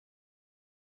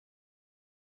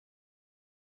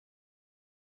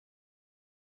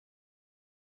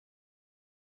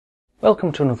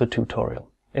Welcome to another tutorial.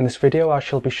 In this video I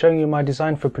shall be showing you my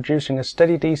design for producing a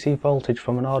steady DC voltage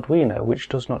from an Arduino which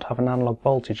does not have an analog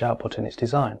voltage output in its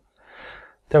design.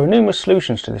 There are numerous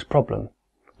solutions to this problem.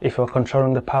 If you are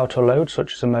controlling the power to a load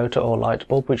such as a motor or light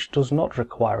bulb which does not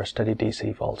require a steady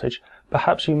DC voltage,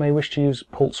 perhaps you may wish to use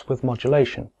pulse width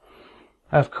modulation.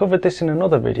 I have covered this in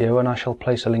another video and I shall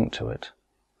place a link to it.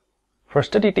 For a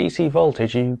steady DC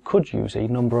voltage you could use a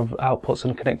number of outputs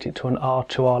and connect it to an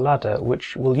R2R ladder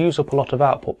which will use up a lot of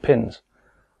output pins.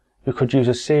 You could use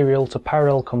a serial to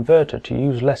parallel converter to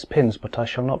use less pins, but I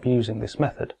shall not be using this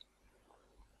method.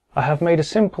 I have made a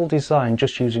simple design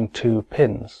just using two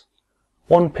pins.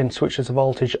 One pin switches the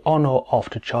voltage on or off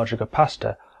to charge a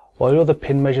capacitor, while the other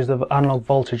pin measures the analog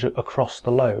voltage across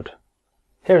the load.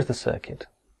 Here is the circuit.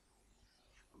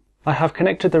 I have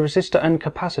connected the resistor and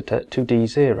capacitor to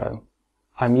D0.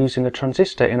 I am using a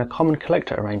transistor in a common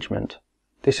collector arrangement.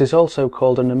 This is also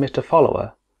called an emitter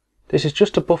follower. This is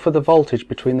just to buffer the voltage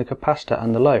between the capacitor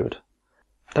and the load.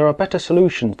 There are better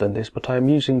solutions than this, but I am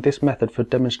using this method for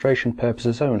demonstration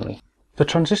purposes only. The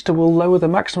transistor will lower the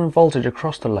maximum voltage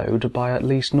across the load by at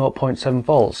least 0.7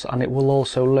 volts, and it will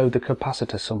also load the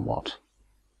capacitor somewhat.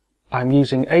 I am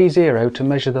using A0 to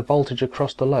measure the voltage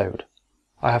across the load.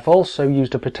 I have also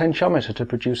used a potentiometer to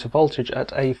produce a voltage at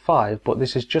A5, but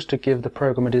this is just to give the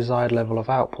program a desired level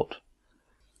of output.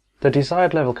 The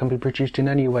desired level can be produced in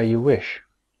any way you wish.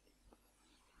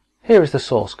 Here is the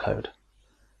source code.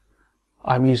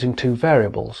 I am using two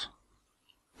variables.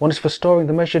 One is for storing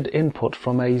the measured input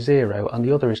from A0 and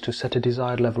the other is to set a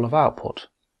desired level of output.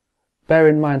 Bear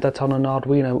in mind that on an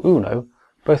Arduino Uno,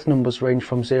 both numbers range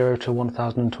from 0 to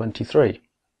 1023.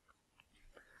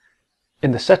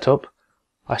 In the setup,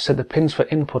 I set the pins for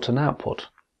input and output.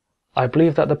 I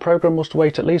believe that the program must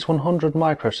wait at least 100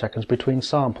 microseconds between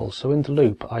samples, so in the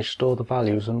loop I store the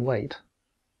values and wait.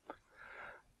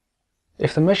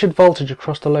 If the measured voltage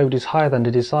across the load is higher than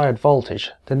the desired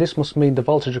voltage, then this must mean the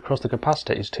voltage across the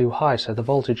capacitor is too high, so the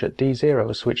voltage at D0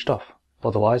 is switched off,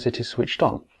 otherwise it is switched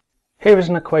on. Here is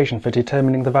an equation for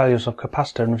determining the values of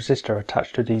capacitor and resistor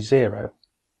attached to D0.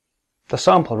 The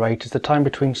sample rate is the time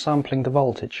between sampling the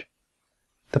voltage.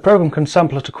 The program can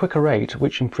sample at a quicker rate,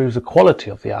 which improves the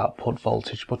quality of the output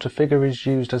voltage, but a figure is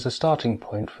used as a starting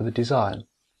point for the design.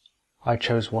 I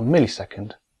chose 1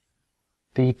 millisecond.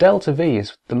 The delta V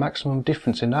is the maximum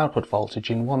difference in output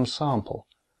voltage in one sample.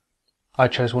 I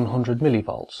chose 100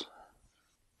 millivolts.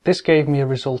 This gave me a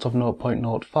result of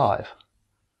 0.05.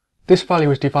 This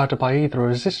value is divided by either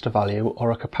a resistor value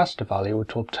or a capacitor value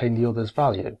to obtain the other's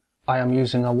value. I am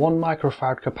using a 1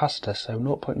 microfarad capacitor, so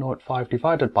 0.05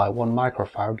 divided by 1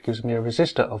 microfarad gives me a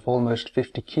resistor of almost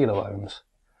 50 kilo ohms.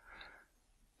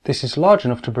 This is large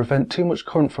enough to prevent too much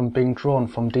current from being drawn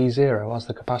from D0 as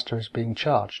the capacitor is being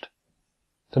charged.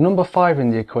 The number 5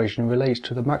 in the equation relates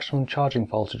to the maximum charging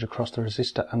voltage across the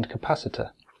resistor and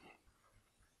capacitor.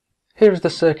 Here is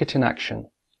the circuit in action.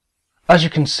 As you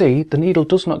can see, the needle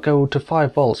does not go to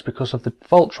 5 volts because of the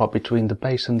volt drop between the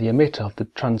base and the emitter of the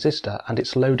transistor and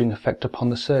its loading effect upon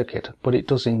the circuit, but it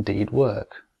does indeed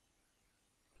work.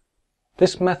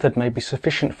 This method may be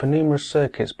sufficient for numerous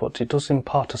circuits, but it does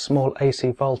impart a small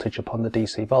AC voltage upon the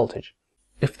DC voltage.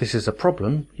 If this is a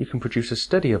problem, you can produce a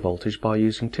steadier voltage by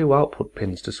using two output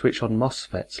pins to switch on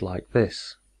MOSFETs like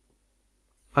this.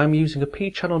 I am using a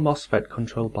P-channel MOSFET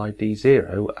controlled by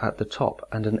D0 at the top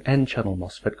and an N-channel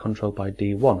MOSFET controlled by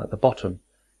D1 at the bottom.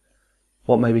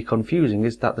 What may be confusing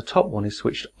is that the top one is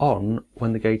switched on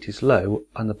when the gate is low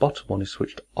and the bottom one is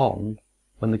switched on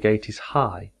when the gate is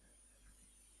high.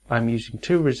 I am using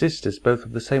two resistors, both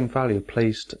of the same value,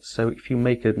 placed so if you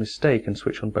make a mistake and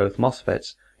switch on both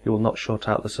MOSFETs, you will not short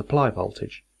out the supply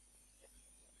voltage.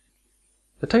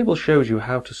 The table shows you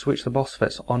how to switch the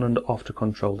MOSFETs on and off to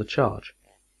control the charge.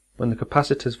 When the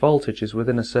capacitor's voltage is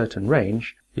within a certain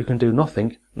range, you can do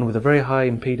nothing, and with a very high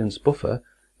impedance buffer,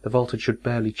 the voltage should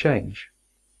barely change.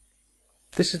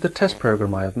 This is the test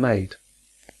program I have made.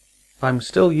 I am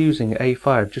still using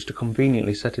A5 just to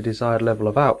conveniently set a desired level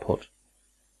of output.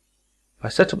 I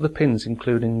set up the pins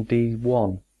including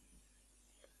D1.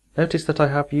 Notice that I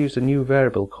have used a new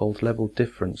variable called level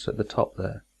difference at the top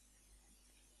there.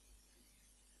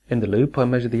 In the loop I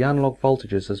measure the analog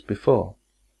voltages as before.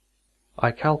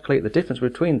 I calculate the difference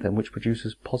between them, which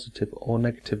produces positive or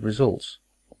negative results.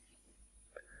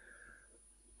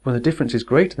 When the difference is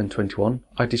greater than 21,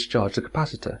 I discharge the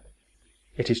capacitor.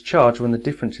 It is charged when the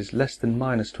difference is less than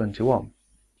minus 21.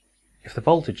 If the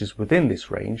voltage is within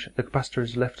this range, the capacitor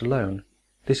is left alone.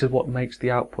 This is what makes the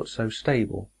output so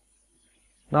stable.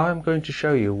 Now I am going to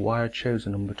show you why I chose the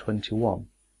number 21.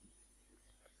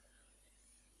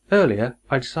 Earlier,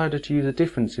 I decided to use a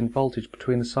difference in voltage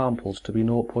between the samples to be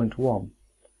 0.1.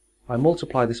 I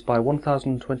multiply this by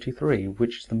 1023,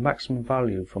 which is the maximum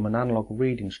value from an analog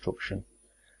read instruction.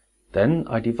 Then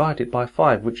I divide it by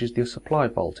 5, which is the supply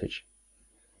voltage.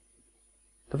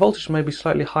 The voltage may be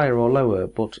slightly higher or lower,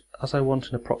 but as I want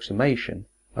an approximation,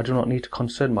 I do not need to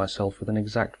concern myself with an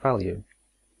exact value.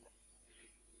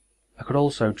 I could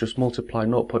also just multiply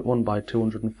 0.1 by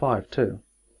 205 too.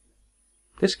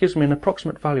 This gives me an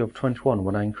approximate value of 21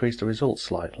 when I increase the results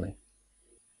slightly.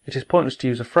 It is pointless to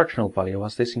use a fractional value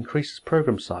as this increases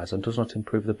program size and does not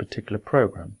improve the particular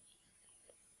program.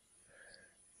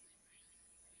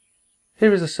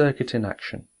 Here is the circuit in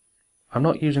action. I'm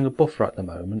not using a buffer at the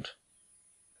moment.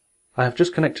 I have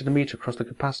just connected a meter across the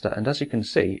capacitor, and as you can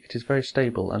see, it is very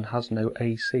stable and has no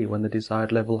AC when the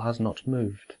desired level has not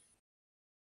moved.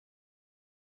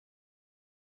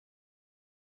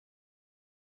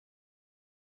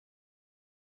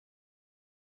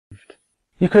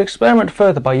 You could experiment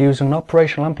further by using an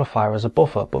operational amplifier as a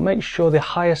buffer, but make sure the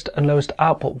highest and lowest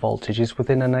output voltage is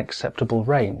within an acceptable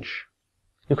range.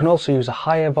 You can also use a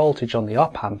higher voltage on the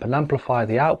op-amp and amplify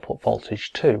the output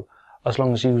voltage too, as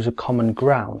long as you use a common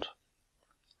ground.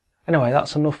 Anyway,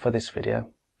 that's enough for this video.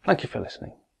 Thank you for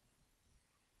listening.